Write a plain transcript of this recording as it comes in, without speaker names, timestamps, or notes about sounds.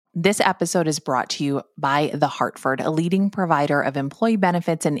This episode is brought to you by The Hartford, a leading provider of employee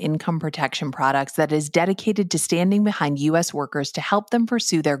benefits and income protection products that is dedicated to standing behind U.S. workers to help them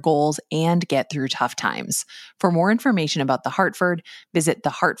pursue their goals and get through tough times. For more information about The Hartford, visit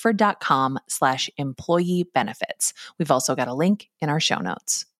thehartford.com/employee benefits. We've also got a link in our show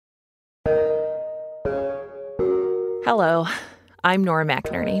notes. Hello, I'm Nora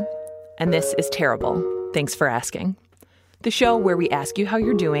McInerney, and this is Terrible. Thanks for asking. The show where we ask you how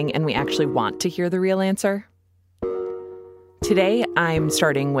you're doing and we actually want to hear the real answer. Today, I'm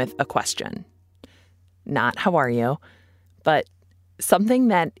starting with a question. Not how are you, but something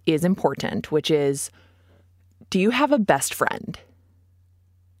that is important, which is, do you have a best friend?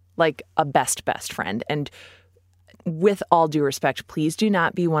 Like a best friend. And with all due respect, please do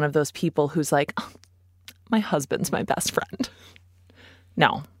not be one of those people who's like, oh, my husband's my best friend.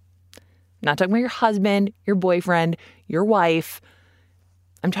 No. Not talking about your husband, your boyfriend, your wife.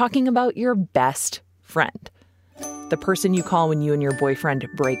 I'm talking about your best friend. The person you call when you and your boyfriend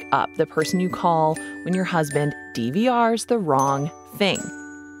break up. The person you call when your husband DVRs the wrong thing.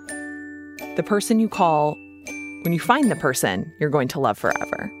 The person you call when you find the person you're going to love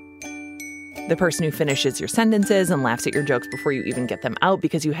forever. The person who finishes your sentences and laughs at your jokes before you even get them out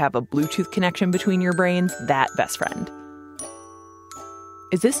because you have a Bluetooth connection between your brains. That best friend.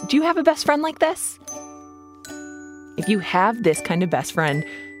 Do you have a best friend like this? If you have this kind of best friend,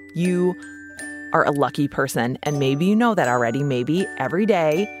 you are a lucky person. And maybe you know that already. Maybe every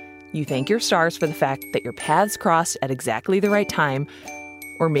day you thank your stars for the fact that your paths crossed at exactly the right time.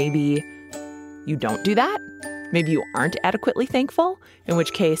 Or maybe you don't do that. Maybe you aren't adequately thankful, in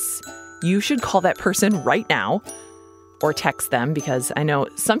which case you should call that person right now or text them, because I know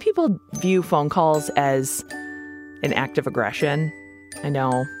some people view phone calls as an act of aggression. I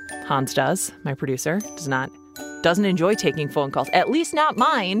know Hans does, my producer, doesn't enjoy taking phone calls, at least not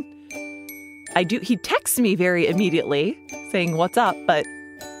mine. He texts me very immediately saying, what's up? But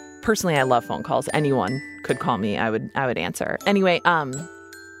personally, I love phone calls. Anyone could call me. I would answer. Anyway,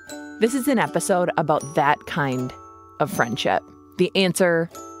 this is an episode about that kind of friendship. The answer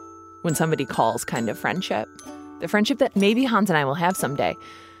when somebody calls kind of friendship. The friendship that maybe Hans and I will have someday.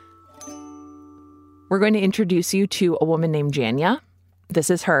 We're going to introduce you to a woman named Janya. This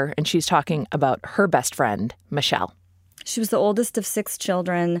is her, and she's talking about her best friend, Michelle. She was the oldest of 6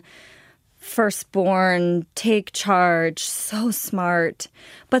 children, firstborn, take charge, so smart,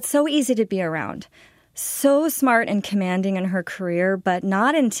 but so easy to be around. So smart and commanding in her career, but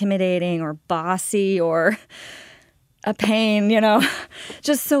not intimidating or bossy or a pain,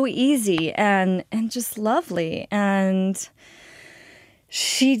 just so easy and just lovely. And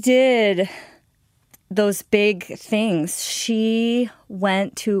she did those big things. She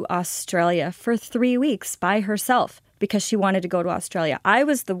went to Australia for 3 weeks by herself because she wanted to go to Australia. I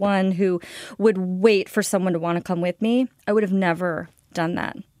was the one who would wait for someone to want to come with me. I would have never done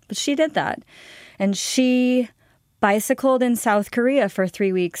that. But she did that. And she bicycled in South Korea for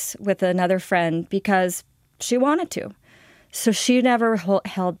 3 weeks with another friend because she wanted to. So she never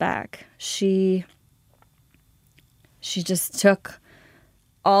held back. She just took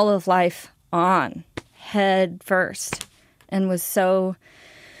all of life on head first and was so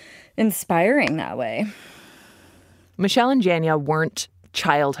inspiring that way. Michelle and Janya weren't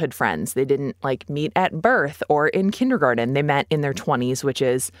childhood friends. They didn't meet at birth or in kindergarten. They met in their 20s, which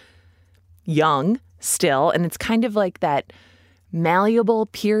is young still. And it's kind of like that malleable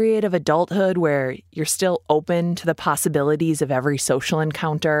period of adulthood where you're still open to the possibilities of every social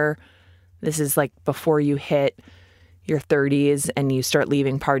encounter. This is before you hit your 30s and you start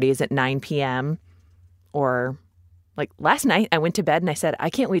leaving parties at 9 p.m. Or last night I went to bed and I said, I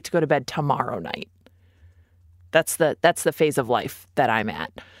can't wait to go to bed tomorrow night. That's the phase of life that I'm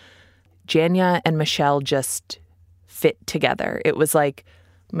at. Janya and Michelle just fit together. It was like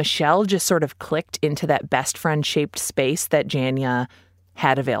Michelle just sort of clicked into that best friend shaped space that Janya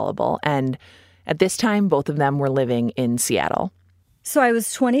had available. And at this time, both of them were living in Seattle. So I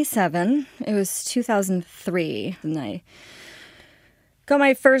was 27. It was 2003. And I got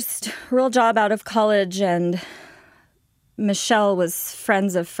my first real job out of college. And Michelle was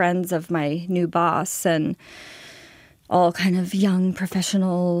friends of my new boss. And all kind of young,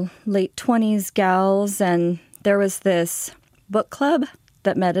 professional, late 20s gals. And there was this book club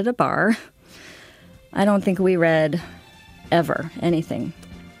that met at a bar. I don't think we read ever anything.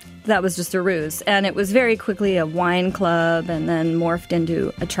 That was just a ruse. And it was very quickly a wine club and then morphed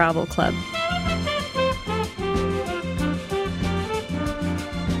into a travel club.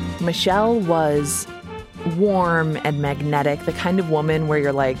 Michelle was warm and magnetic, the kind of woman where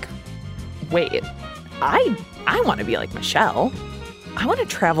you're like, wait, I want to be like Michelle. I want to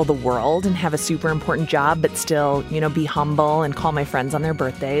travel the world and have a super important job, but still, be humble and call my friends on their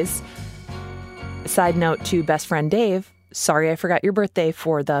birthdays. Side note to best friend Dave, sorry I forgot your birthday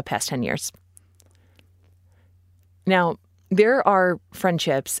for the past 10 years. Now, there are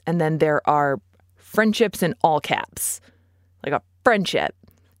friendships, and then there are friendships in all caps, like a friendship.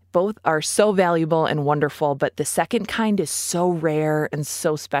 Both are so valuable and wonderful, but the second kind is so rare and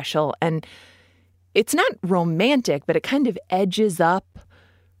so special. And it's not romantic, but it kind of edges up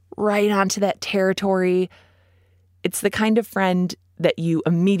right onto that territory. It's the kind of friend that you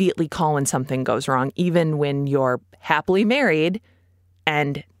immediately call when something goes wrong, even when you're happily married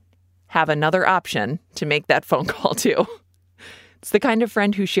and have another option to make that phone call to. It's the kind of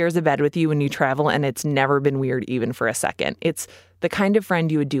friend who shares a bed with you when you travel and it's never been weird even for a second. It's the kind of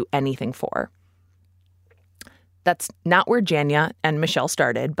friend you would do anything for. That's not where Janya and Michelle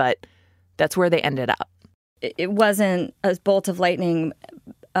started, but that's where they ended up. It wasn't a bolt of lightning,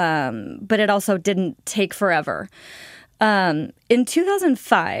 but it also didn't take forever. In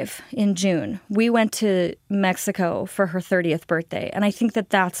 2005, in June, we went to Mexico for her 30th birthday. And I think that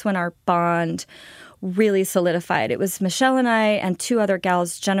that's when our bond really solidified. It was Michelle and I and two other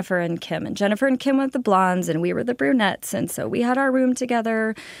gals, Jennifer and Kim. And Jennifer and Kim were the blondes and we were the brunettes. And so we had our room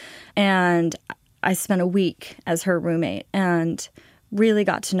together. And I spent a week as her roommate and really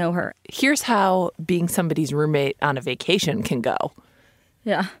got to know her. Here's how being somebody's roommate on a vacation can go.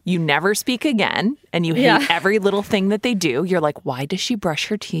 Yeah. You never speak again, and you hate every little thing that they do. You're like, why does she brush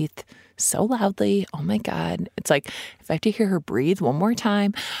her teeth so loudly? Oh, my God. It's like, if I have to hear her breathe one more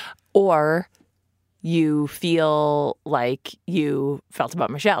time. Or you feel like you felt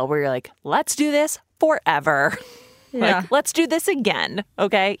about Michelle, where you're like, let's do this forever. Yeah. Like, let's do this again,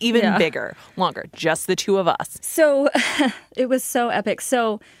 okay? Even bigger, longer, just the two of us. So it was so epic.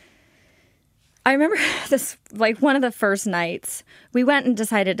 So I remember this, like one of the first nights, we went and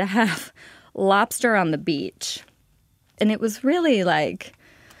decided to have lobster on the beach. And it was really like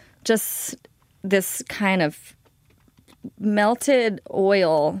just this kind of melted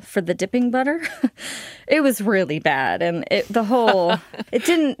oil for the dipping butter. It was really bad. And it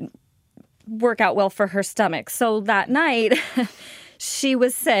didn't work out well for her stomach. So that night, she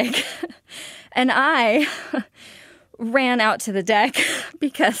was sick. And I ran out to the deck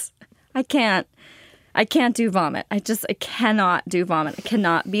because I can't do vomit. I cannot do vomit. I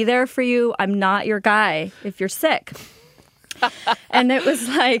cannot be there for you. I'm not your guy if you're sick. And it was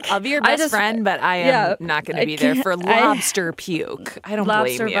like, I'll be your best friend, but I am not going to be there for lobster puke. I don't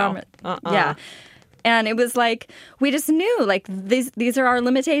blame you. Vomit. Yeah. And it was like, we just knew, like, these are our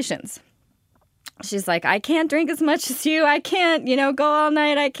limitations. She's like, I can't drink as much as you. I can't, go all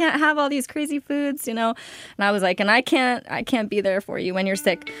night. I can't have all these crazy foods, And I was like, and I can't be there for you when you're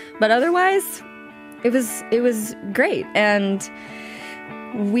sick. But otherwise, it was great. And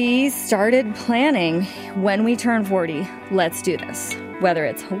we started planning when we turn 40, let's do this. Whether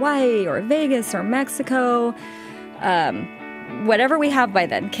it's Hawaii or Vegas or Mexico, whatever we have by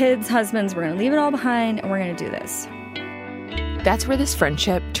then, kids, husbands, we're going to leave it all behind and we're going to do this. That's where this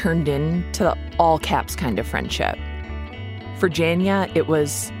friendship turned into the all caps kind of friendship. For Janya, it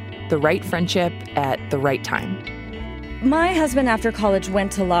was the right friendship at the right time. My husband, after college,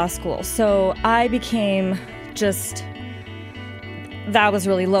 went to law school, so I became that was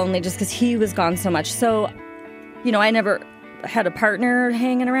really lonely just because he was gone so much. So, I never had a partner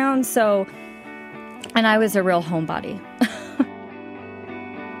hanging around, and I was a real homebody.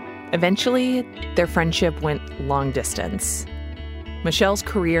 Eventually, their friendship went long distance. Michelle's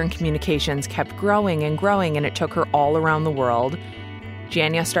career in communications kept growing and growing, and it took her all around the world.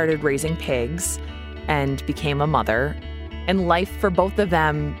 Janya started raising pigs and became a mother, and life for both of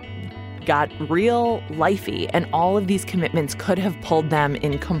them got real lifey, and all of these commitments could have pulled them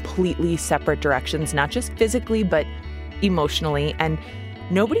in completely separate directions, not just physically, but emotionally, and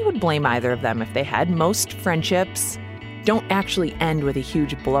nobody would blame either of them if they had. Most friendships don't actually end with a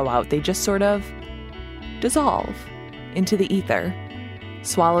huge blowout. They just sort of dissolve into the ether,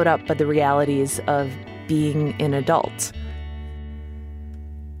 swallowed up by the realities of being an adult.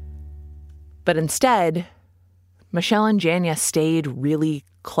 But instead, Michelle and Janya stayed really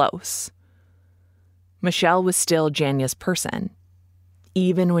close. Michelle was still Janya's person,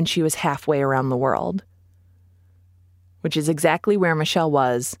 even when she was halfway around the world, which is exactly where Michelle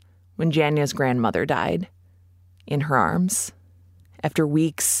was when Janya's grandmother died, in her arms, after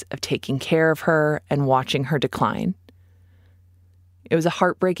weeks of taking care of her and watching her decline. It was a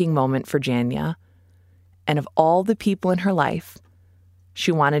heartbreaking moment for Janya, and of all the people in her life,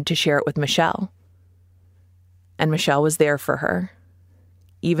 she wanted to share it with Michelle. And Michelle was there for her,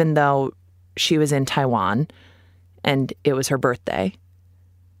 even though she was in Taiwan and it was her birthday.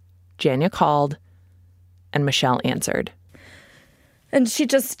 Jania called, and Michelle answered. And she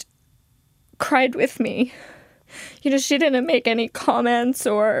just cried with me. She didn't make any comments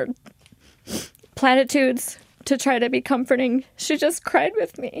or platitudes to try to be comforting. She just cried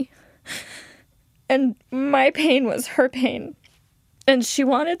with me. And my pain was her pain. And she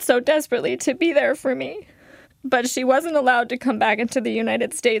wanted so desperately to be there for me. But she wasn't allowed to come back into the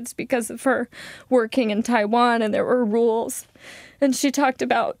United States because of her working in Taiwan, and there were rules. And she talked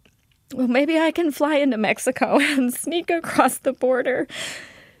about, well, maybe I can fly into Mexico and sneak across the border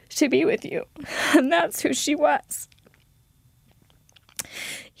to be with you. And that's who she was.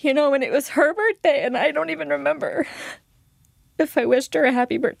 And it was her birthday, and I don't even remember if I wished her a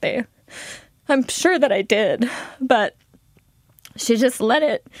happy birthday. I'm sure that I did, but she just let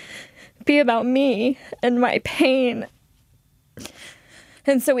it be about me and my pain.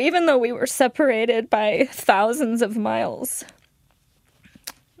 And so even though we were separated by thousands of miles,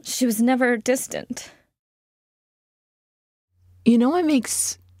 she was never distant. It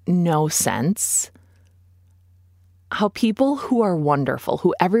makes no sense? How people who are wonderful,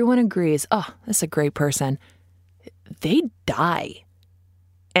 who everyone agrees, oh, this is a great person, they die.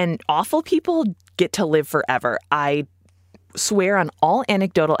 And awful people get to live forever. I swear on all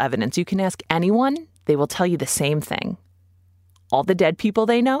anecdotal evidence. You can ask anyone, they will tell you the same thing. All the dead people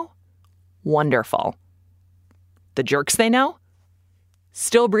they know, wonderful. The jerks they know,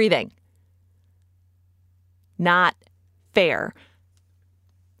 still breathing. Not fair.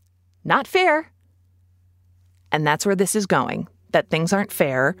 Not fair. And that's where this is going, that things aren't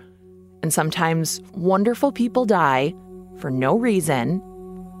fair. And sometimes wonderful people die for no reason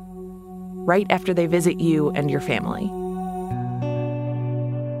right after they visit you and your family.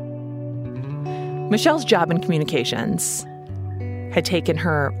 Michelle's job in communications had taken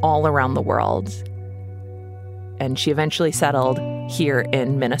her all around the world, and she eventually settled here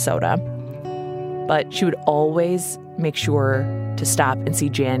in Minnesota. But she would always make sure to stop and see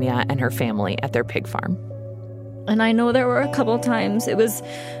Jania and her family at their pig farm. And I know there were a couple times, it was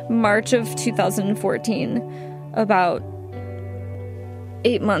March of 2014, about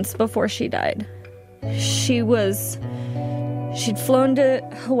 8 months before she died. She'd flown to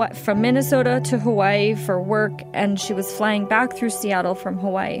Hawaii, from Minnesota to Hawaii for work, and she was flying back through Seattle from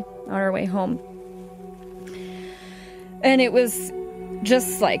Hawaii on her way home. And it was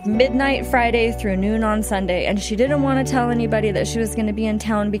just like midnight Friday through noon on Sunday, and she didn't want to tell anybody that she was going to be in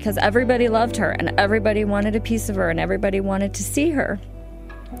town because everybody loved her and everybody wanted a piece of her and everybody wanted to see her.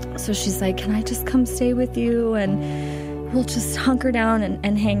 So she's like, can I just come stay with you and we'll just hunker down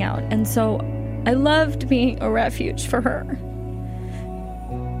and hang out? And so I loved being a refuge for her.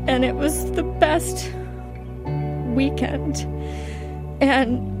 And it was the best weekend.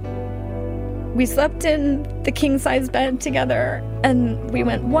 And we slept in the king-size bed together, and we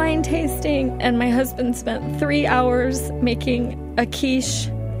went wine tasting, and my husband spent 3 hours making a quiche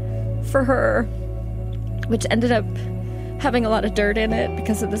for her, which ended up having a lot of dirt in it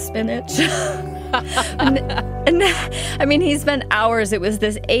because of the spinach. and I mean, he spent hours. It was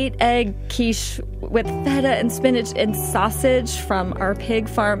this 8-egg quiche with feta and spinach and sausage from our pig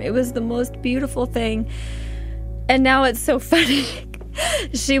farm. It was the most beautiful thing. And now it's so funny.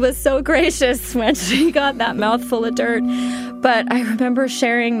 She was so gracious when she got that mouthful of dirt. But I remember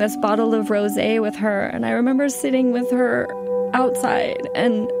sharing this bottle of rosé with her, and I remember sitting with her outside,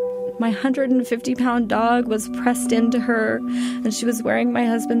 and my 150-pound dog was pressed into her, and she was wearing my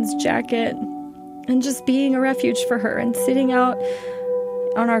husband's jacket, and just being a refuge for her, and sitting out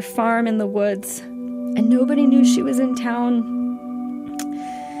on our farm in the woods, and nobody knew she was in town,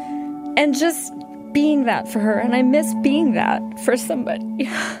 and just being that for her. And I miss being that for somebody.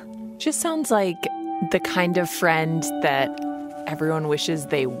 Just sounds like the kind of friend that everyone wishes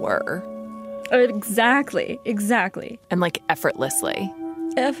they were. Exactly. And like effortlessly.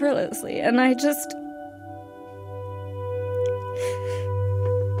 And I just...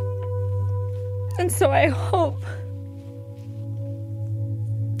 And so I hope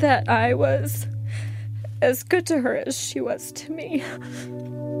that I was as good to her as she was to me.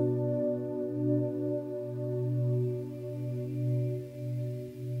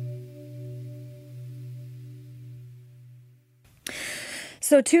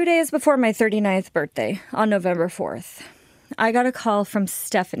 So 2 days before my 39th birthday, on November 4th, I got a call from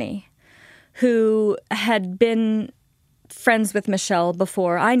Stephanie, who had been friends with Michelle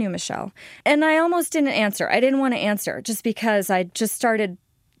before I knew Michelle. And I almost didn't answer. I didn't want to answer just because I just started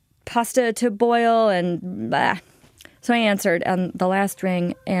pasta to boil and blah. So I answered on the last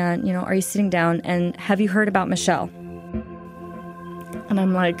ring and, are you sitting down and have you heard about Michelle? And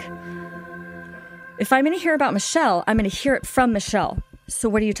I'm like, if I'm going to hear about Michelle, I'm going to hear it from Michelle. So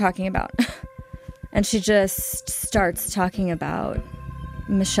what are you talking about? And she just starts talking about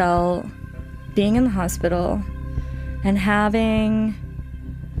Michelle being in the hospital and having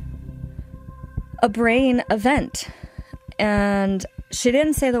a brain event. And she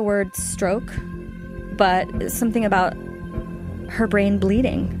didn't say the word stroke, but something about her brain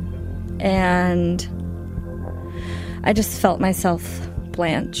bleeding. And I just felt myself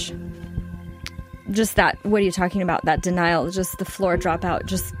blanch. Just that, what are you talking about? That denial, just the floor drop out,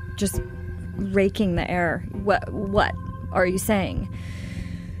 just raking the air. What are you saying?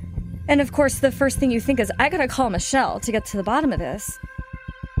 And of course, the first thing you think is, I gotta call Michelle to get to the bottom of this.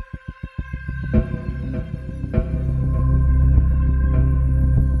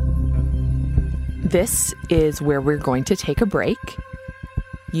 This is where we're going to take a break.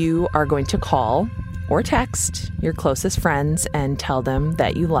 You are going to call or text your closest friends and tell them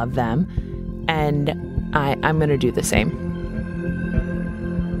that you love them. And I'm going to do the same.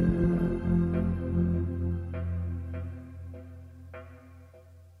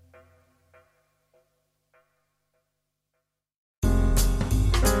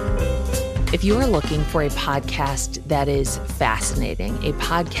 If you are looking for a podcast that is fascinating, a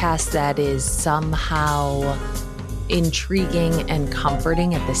podcast that is somehow intriguing and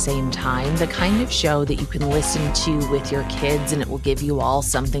comforting at the same time, the kind of show that you can listen to with your kids and it will give you all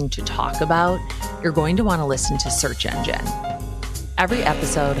something to talk about, you're going to want to listen to Search Engine. Every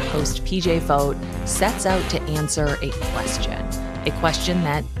episode, host PJ Vogt sets out to answer a question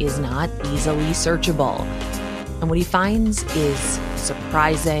that is not easily searchable. And what he finds is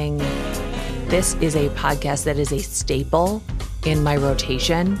surprising. This is a podcast that is a staple in my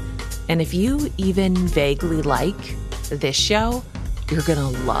rotation. And if you even vaguely like this show, you're going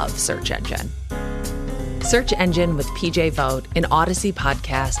to love Search Engine. Search Engine with PJ Vogt, an Odyssey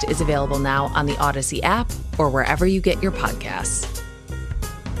podcast, is available now on the Odyssey app or wherever you get your podcasts.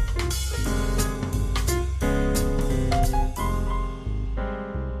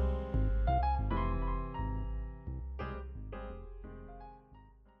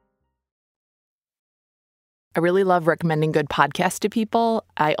 I really love recommending good podcasts to people.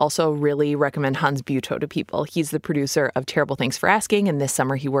 I also really recommend Hans Buetow to people. He's the producer of Terrible Thanks for Asking, and this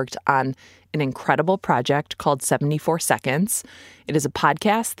summer he worked on an incredible project called 74 Seconds. It is a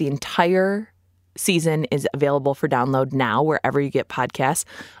podcast. The entire season is available for download now wherever you get podcasts.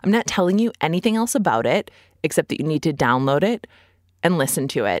 I'm not telling you anything else about it except that you need to download it and listen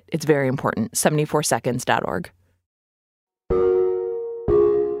to it. It's very important. 74seconds.org.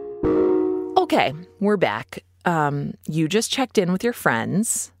 Okay, we're back. You just checked in with your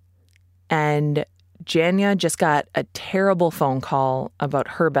friends, and Janya just got a terrible phone call about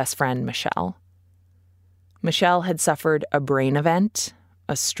her best friend, Michelle. Michelle had suffered a brain event,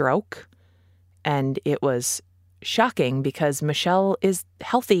 a stroke, and it was shocking because Michelle is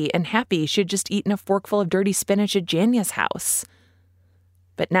healthy and happy. She had just eaten a forkful of dirty spinach at Janya's house.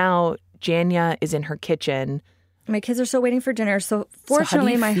 But now Janya is in her kitchen. My kids are still waiting for dinner, so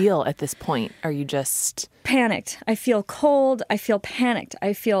fortunately, how do you feel at this point? Are you just panicked? I feel cold. I feel panicked.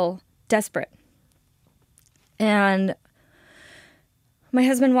 I feel desperate. And my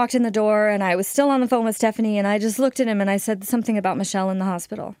husband walked in the door, and I was still on the phone with Stephanie, and I just looked at him, and I said something about Michelle in the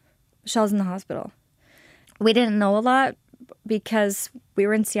hospital. Michelle's in the hospital. We didn't know a lot because we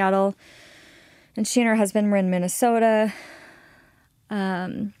were in Seattle, and she and her husband were in Minnesota.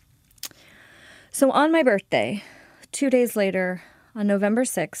 So on my birthday, 2 days later, on November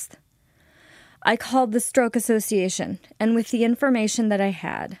 6th, I called the Stroke Association, and with the information that I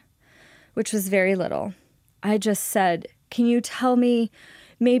had, which was very little, I just said, can you tell me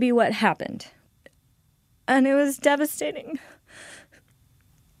maybe what happened? And it was devastating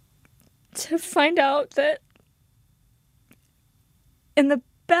to find out that in the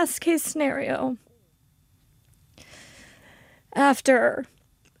best case scenario, after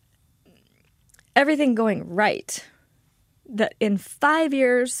everything going right, that in 5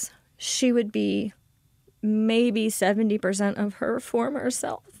 years, she would be maybe 70% of her former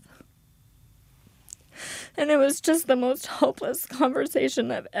self. And it was just the most hopeless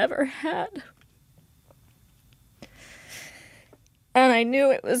conversation I've ever had. And I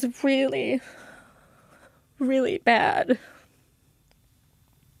knew it was really, really bad.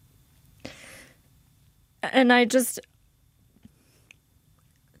 And there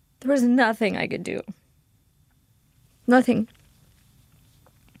was nothing I could do. Nothing.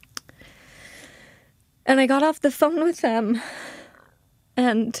 And I got off the phone with them,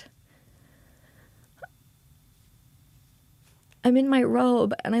 and I'm in my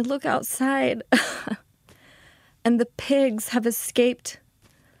robe, and I look outside, and the pigs have escaped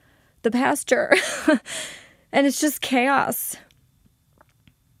the pasture, and it's just chaos.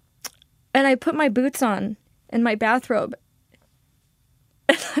 And I put my boots on and my bathrobe.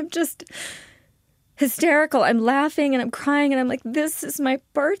 And I'm just hysterical. I'm laughing and I'm crying and I'm like, this is my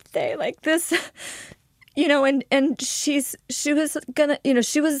birthday. Like this, and she was gonna,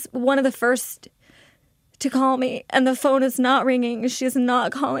 she was one of the first to call me, and the phone is not ringing. She's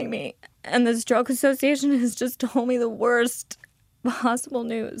not calling me. And the Stroke Association has just told me the worst possible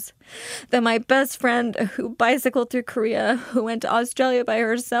news. That my best friend who bicycled through Korea, who went to Australia by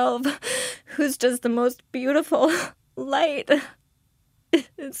herself, who's just the most beautiful light,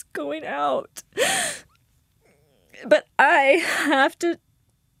 is going out. But I have to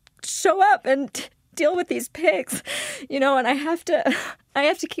show up and deal with these pigs, and I have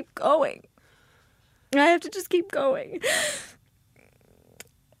to keep going. I have to just keep going.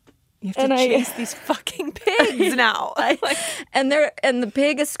 You have to chase these fucking pigs now. And the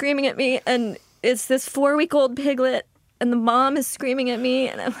pig is screaming at me, and it's this 4-week-old piglet, and the mom is screaming at me,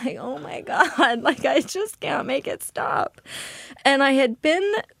 and I'm like, oh my God, like I just can't make it stop. And I had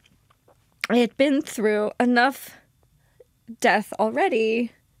been through enough death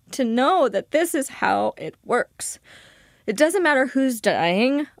already to know that this is how it works. It doesn't matter who's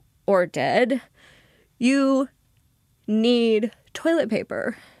dying or dead. You need toilet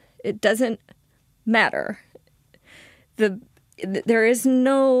paper. It doesn't matter. There is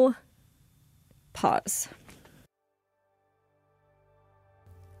no pause.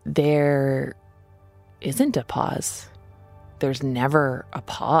 There isn't a pause. There's never a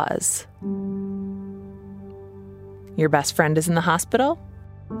pause. Your best friend is in the hospital?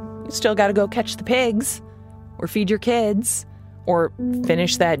 You still got to go catch the pigs, or feed your kids, or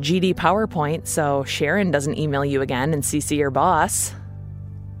finish that GD PowerPoint so Sharon doesn't email you again and CC your boss.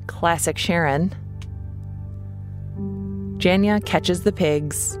 Classic Sharon. Janya catches the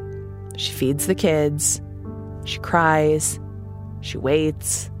pigs. She feeds the kids. She cries. She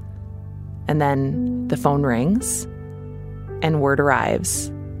waits. And then the phone rings, and word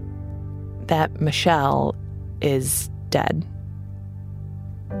arrives that Michelle is dead.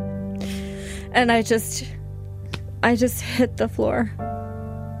 And I just hit the floor.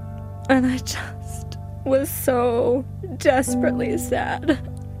 And I just was so desperately sad.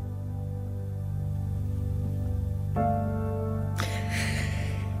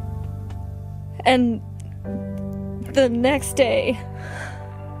 And the next day,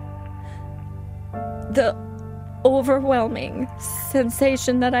 the overwhelming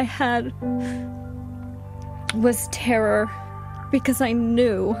sensation that I had was terror, because I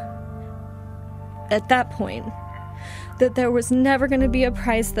knew at that point that there was never going to be a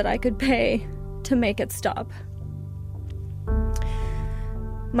price that I could pay to make it stop.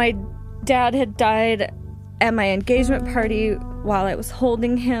 My dad had died at my engagement party while I was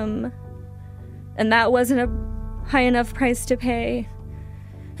holding him, and that wasn't a high enough price to pay.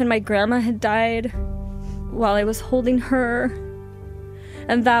 And my grandma had died while I was holding her,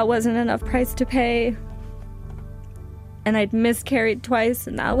 and that wasn't enough price to pay. And I'd miscarried twice,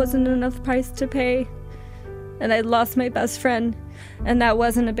 and that wasn't enough price to pay. And I'd lost my best friend, and that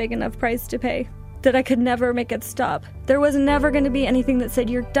wasn't a big enough price to pay. That I could never make it stop. There was never going to be anything that said,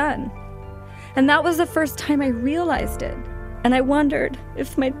 you're done. And that was the first time I realized it. And I wondered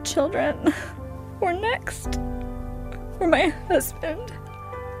if my children were next, or my husband.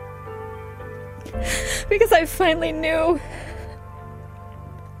 Because I finally knew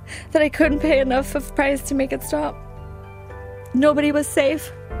that I couldn't pay enough of price to make it stop. Nobody was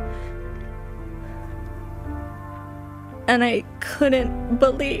safe. And I couldn't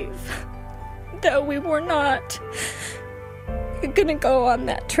believe that we were not gonna go on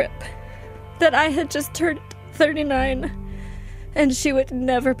that trip. That I had just turned 39, and she would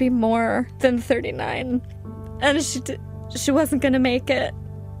never be more than 39. And she wasn't gonna make it.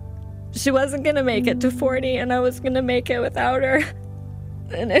 She wasn't gonna make it to 40, and I was gonna make it without her.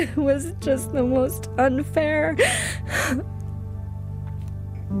 And it was just the most unfair.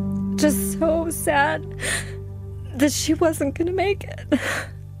 Just so sad that she wasn't gonna make it.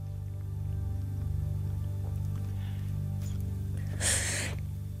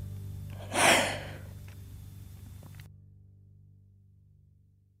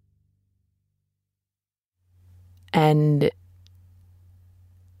 And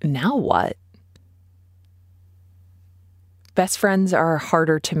now what? Best friends are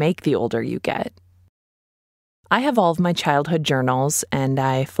harder to make the older you get. I have all of my childhood journals, and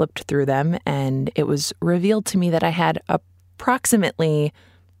I flipped through them, and it was revealed to me that I had approximately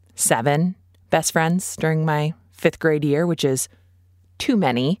 7 best friends during my 5th grade year, which is too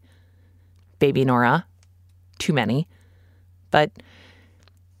many. Baby Nora, too many. But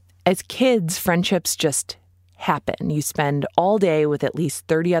as kids, friendships just happen. You spend all day with at least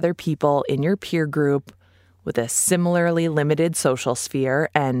 30 other people in your peer group with a similarly limited social sphere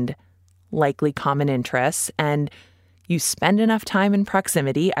and likely common interests, and you spend enough time in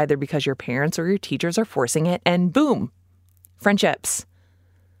proximity, either because your parents or your teachers are forcing it, and boom, friendships.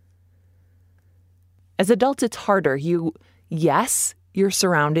 As adults, it's harder. Yes, you're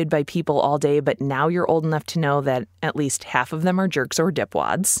surrounded by people all day, but now you're old enough to know that at least half of them are jerks or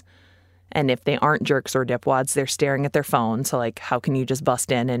dipwads. And if they aren't jerks or dipwads, they're staring at their phone. So, how can you just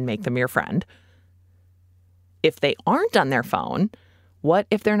bust in and make them your friend? If they aren't on their phone, what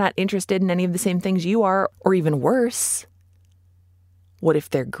if they're not interested in any of the same things you are, or even worse? What if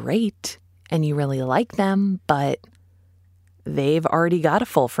they're great and you really like them, but they've already got a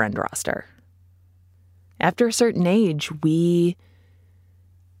full friend roster? After a certain age,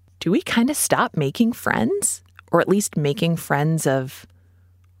 do we kind of stop making friends? Or at least making friends of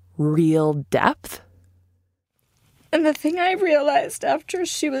real depth? And the thing I realized after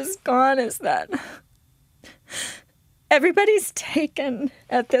she was gone is that everybody's taken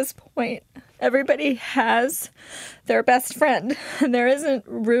at this point. Everybody has their best friend, and there isn't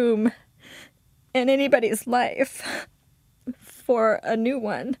room in anybody's life for a new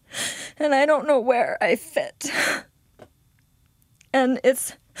one. And I don't know where I fit. And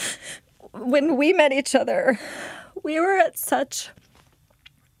it's when we met each other, we were at such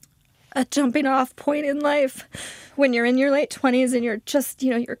a jumping off point in life. When you're in your late 20s and you're just,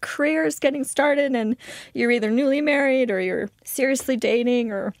 your career is getting started and you're either newly married or you're seriously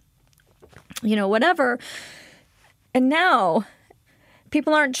dating or, whatever. And now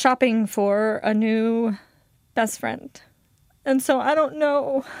people aren't shopping for a new best friend. And so I don't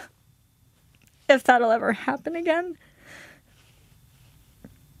know if that'll ever happen again.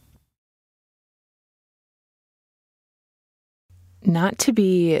 Not to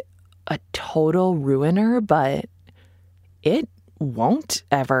be a total ruiner, but it won't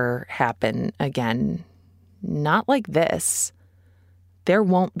ever happen again. Not like this. There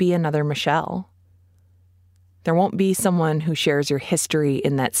won't be another Michelle. There won't be someone who shares your history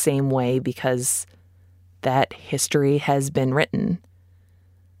in that same way because that history has been written.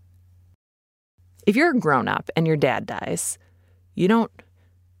 If you're a grown-up and your dad dies, you don't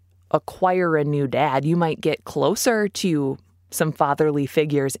acquire a new dad. You might get closer to some fatherly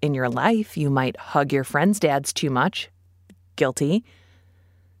figures in your life. You might hug your friends' dads too much. Guilty.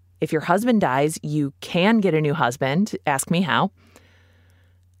 If your husband dies, you can get a new husband. Ask me how.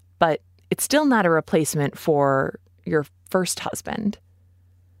 But it's still not a replacement for your first husband.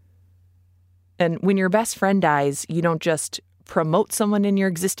 And when your best friend dies, you don't just promote someone in your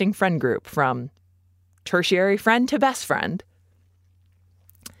existing friend group from tertiary friend to best friend.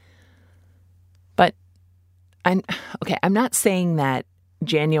 But I'm not saying that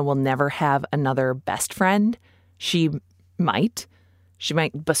Janya will never have another best friend. She might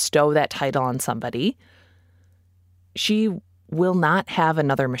bestow that title on somebody. She will not have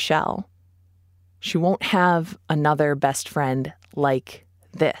another Michelle. She won't have another best friend like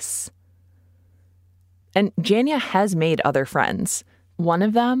this. And Janya has made other friends. One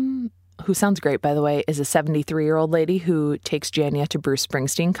of them, who sounds great, by the way, is a 73-year-old lady who takes Janya to Bruce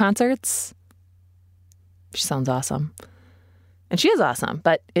Springsteen concerts. She sounds awesome. And she is awesome,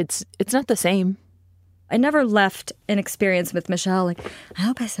 but it's not the same. I never left an experience with Michelle I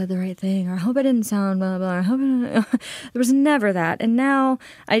hope I said the right thing, or I hope I didn't sound blah, blah, I hope there was never that. And now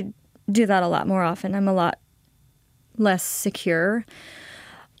I do that a lot more often. I'm a lot less secure.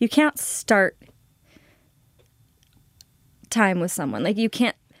 You can't start time with someone. You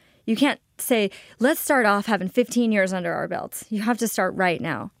can't say, let's start off having 15 years under our belts. You have to start right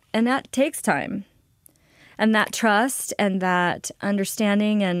now. And that takes time. And that trust and that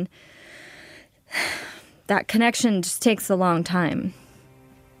understanding and that connection just takes a long time.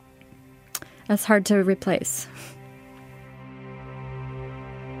 That's hard to replace.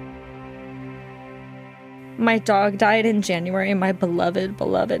 My dog died in January, my beloved,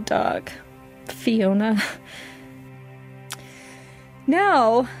 beloved dog, Fiona.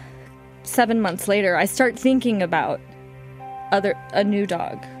 Now, 7 months later, I start thinking about a new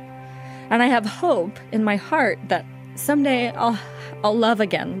dog. And I have hope in my heart that someday I'll love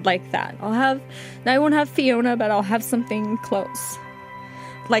again like that. I won't have Fiona, but I'll have something close.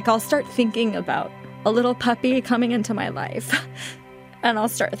 I'll start thinking about a little puppy coming into my life. And I'll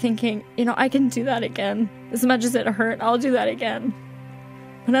start thinking, I can do that again. As much as it hurt, I'll do that again.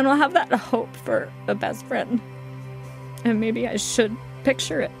 And then I'll have that hope for a best friend. And maybe I should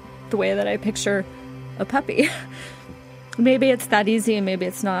picture it the way that I picture a puppy. Maybe it's that easy and maybe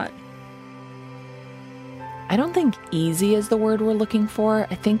it's not. I don't think easy is the word we're looking for.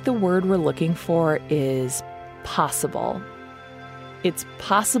 I think the word we're looking for is possible. It's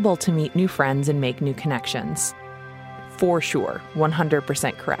possible to meet new friends and make new connections. For sure,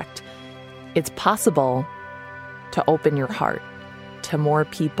 100% correct. It's possible to open your heart to more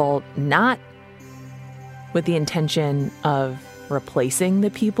people, not with the intention of replacing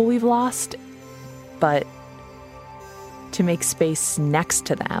the people we've lost, but to make space next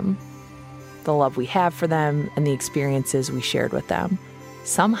to them, the love we have for them and the experiences we shared with them.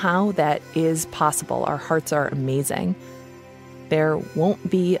 Somehow that is possible. Our hearts are amazing. There won't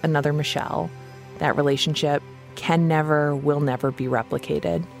be another Michelle. That relationship can never, will never be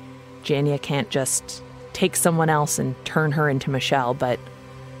replicated. Jania can't just take someone else and turn her into Michelle, but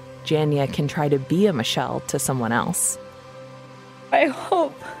Jania can try to be a Michelle to someone else. I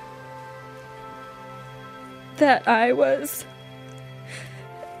hope that I was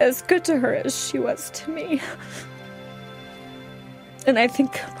as good to her as she was to me. And I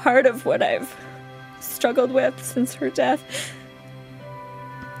think part of what I've struggled with since her death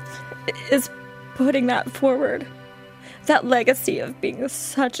is putting that forward, that legacy of being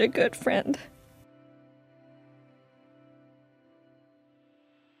such a good friend.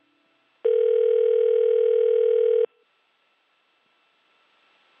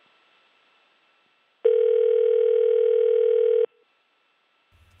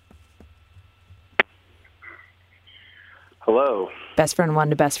 Hello. Best friend 1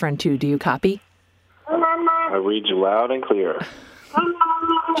 to best friend 2. Do you copy? I read you loud and clear.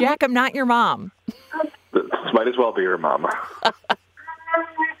 Jack, I'm not your mom. This might as well be your mom.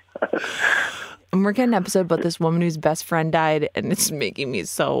 I'm working an episode about this woman whose best friend died, and it's making me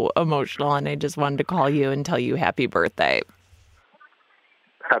so emotional, and I just wanted to call you and tell you happy birthday.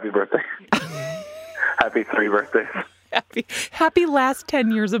 Happy birthday. Happy 3 birthdays. Happy last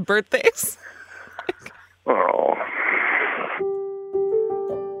 10 years of birthdays. Oh.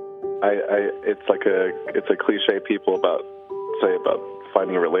 It's a cliche people say about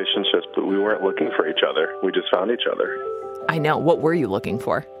finding relationships, but we weren't looking for each other. We just found each other. I know. What were you looking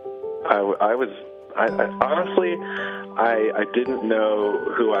for? I honestly didn't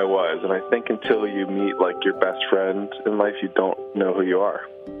know who I was, and I think until you meet like your best friend in life, you don't know who you are.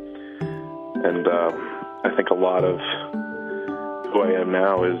 And I think a lot of who I am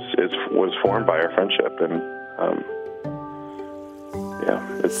now was formed by our friendship, and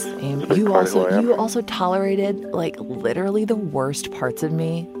it's a big part of who I am. You also tolerated like literally the worst parts of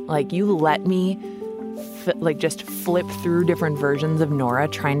me. Like you let me just flip through different versions of Nora,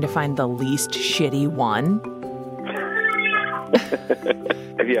 trying to find the least shitty one.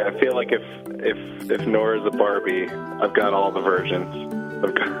 Yeah, I feel like if Nora's a Barbie, I've got all the versions.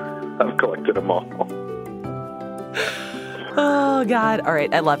 I've collected them all. Oh God! All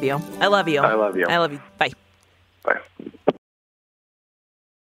right, I love you. I love you. I love you. I love you. Bye. Bye.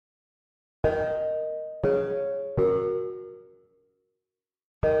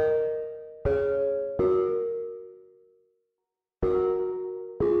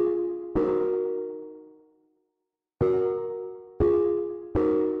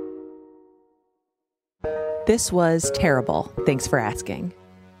 This was Terrible. Thanks for asking.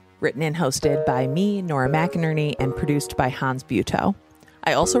 Written and hosted by me, Nora McInerney, and produced by Hans Buetow.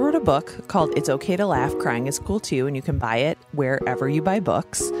 I also wrote a book called It's Okay to Laugh, Crying is Cool Too, and you can buy it wherever you buy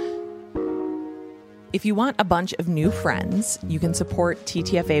books. If you want a bunch of new friends, you can support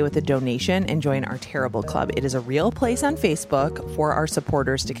TTFA with a donation and join our Terrible Club. It is a real place on Facebook for our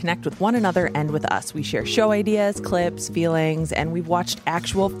supporters to connect with one another and with us. We share show ideas, clips, feelings, and we've watched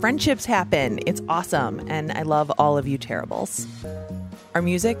actual friendships happen. It's awesome, and I love all of you Terribles. Our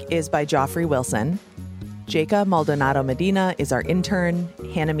music is by Joffrey Wilson. Jacob Maldonado Medina is our intern.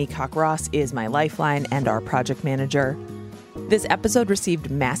 Hannah Meacock Ross is my lifeline and our project manager. This episode received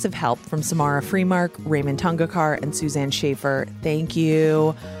massive help from Samara Freemark, Raymond Tungakar, and Suzanne Schaefer. Thank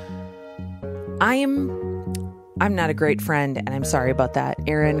you. I'm not a great friend, and I'm sorry about that.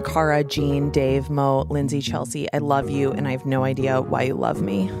 Aaron, Cara, Jean, Dave, Mo, Lindsay, Chelsea, I love you, and I have no idea why you love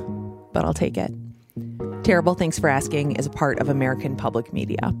me, but I'll take it. Terrible Thanks for Asking is a part of American Public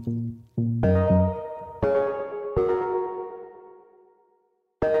Media.